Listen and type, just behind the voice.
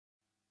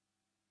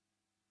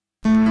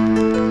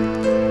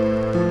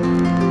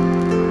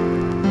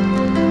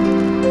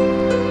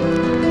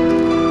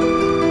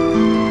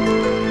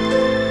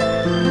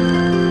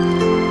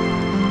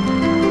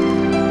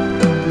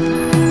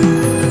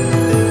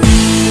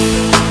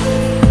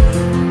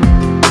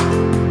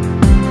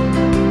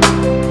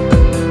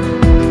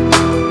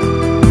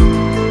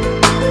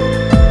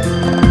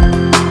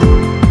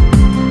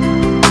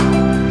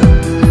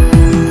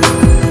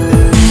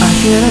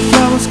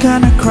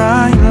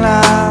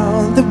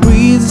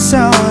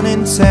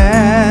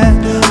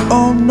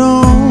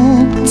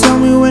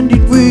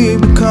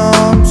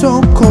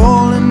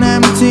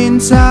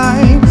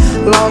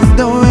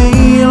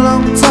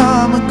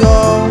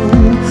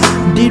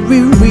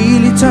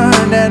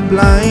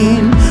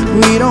behind.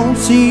 We don't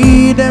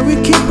see that we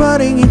keep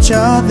hurting each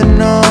other,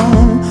 no.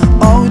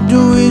 All we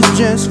do is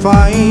just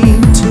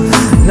fight.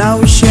 Now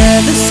we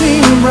share the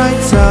same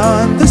bright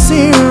sun, the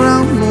same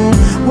round moon.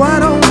 Why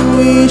don't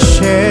we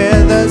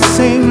share the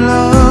same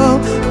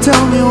love?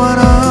 Tell me what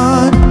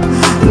on.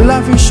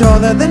 Life is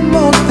shorter than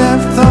most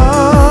have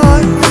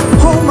thought.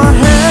 Hold my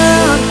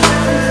hand.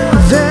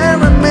 There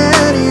are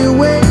many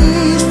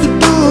ways to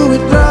do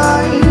it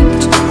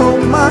right.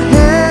 Hold my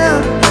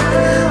hand.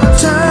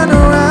 Turn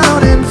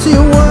around and see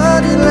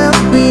what you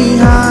left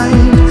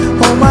behind.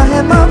 Hold my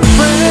hand, my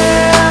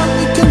friend.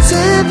 We can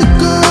say the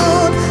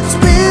good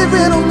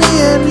spirit of me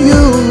and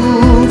you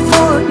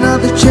for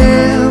another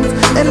chance.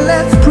 And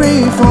let's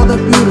pray for the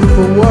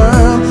beautiful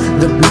world,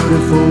 the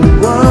beautiful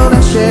world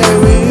I share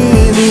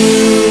with you.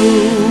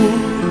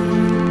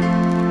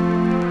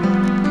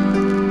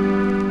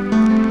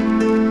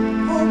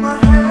 Hold my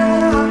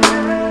hand.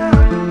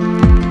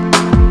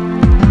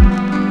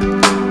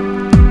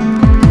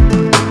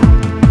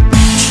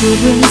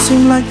 Children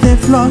seem like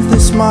they've lost their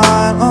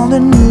smile on the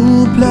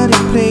new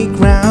bloody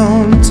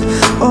playground.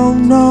 Oh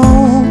no,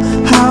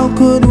 how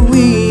could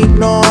we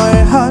ignore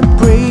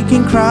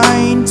heartbreaking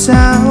crying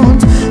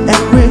sounds? And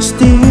we're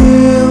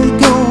still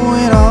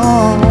going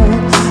on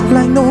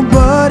like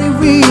nobody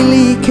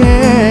really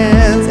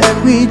cares.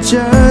 And we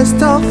just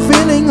stop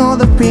feeling all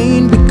the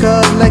pain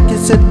because like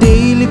it's a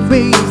daily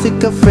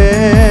basic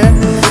affair.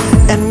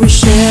 And we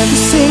share the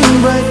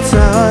same bright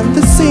sun,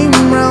 the same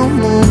round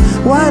moon.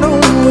 Why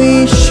don't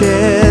we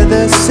share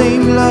the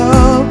same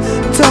love?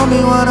 Tell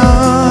me what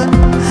on.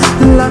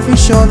 Life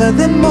is shorter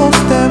than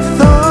most have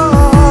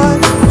thought.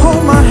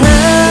 Hold my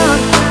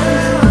hand.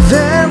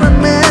 There are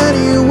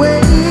many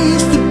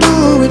ways to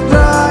do it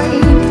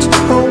right.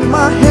 Hold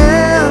my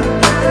hand.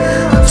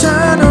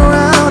 Turn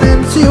around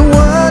and see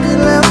what you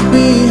left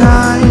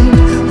behind.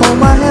 Hold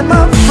my hand,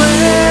 my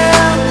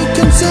friend. We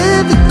can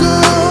say the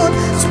good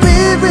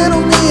spirit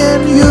of me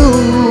and you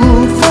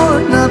for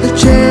another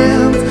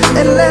chance.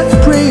 And let's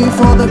pray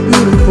for the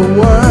beautiful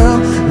world,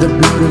 the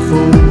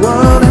beautiful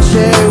world I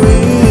share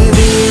with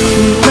you.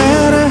 No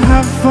matter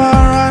how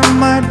far I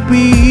might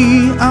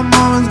be, I'm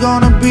always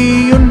gonna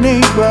be your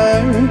neighbor.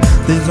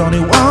 There's only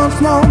one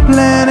small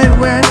planet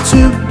where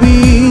to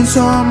be,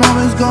 so I'm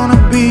always gonna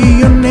be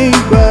your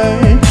neighbor.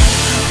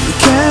 We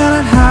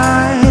cannot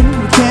hide,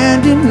 we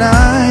can't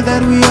deny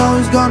that we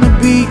always gonna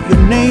be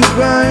your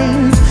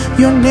neighbors.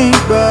 Your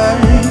neighbor,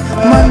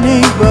 my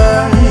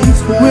neighbors,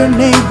 we're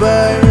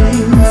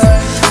neighbors.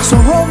 So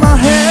hold my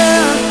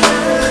hand.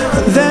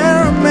 There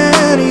are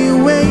many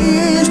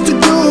ways to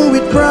do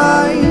it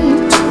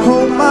right.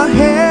 Hold my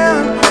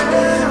hand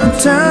and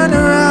turn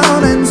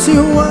around and see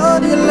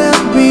what you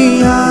left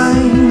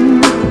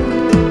behind.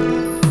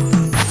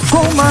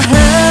 Hold my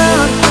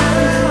hand.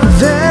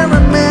 There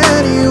are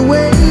many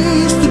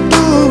ways to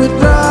do it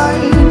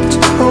right.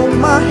 Hold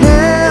my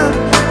hand.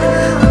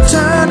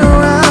 Turn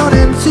around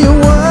and see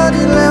what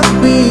you left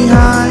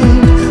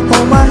behind.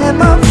 Hold my hand,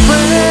 my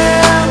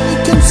friend. We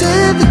can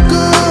say the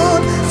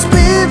good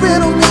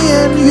spirit of me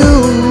and you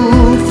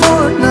for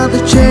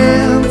another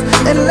chance.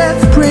 And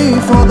let's pray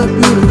for the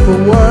beautiful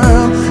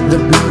world, the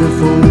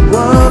beautiful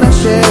world I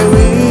share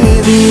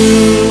with you.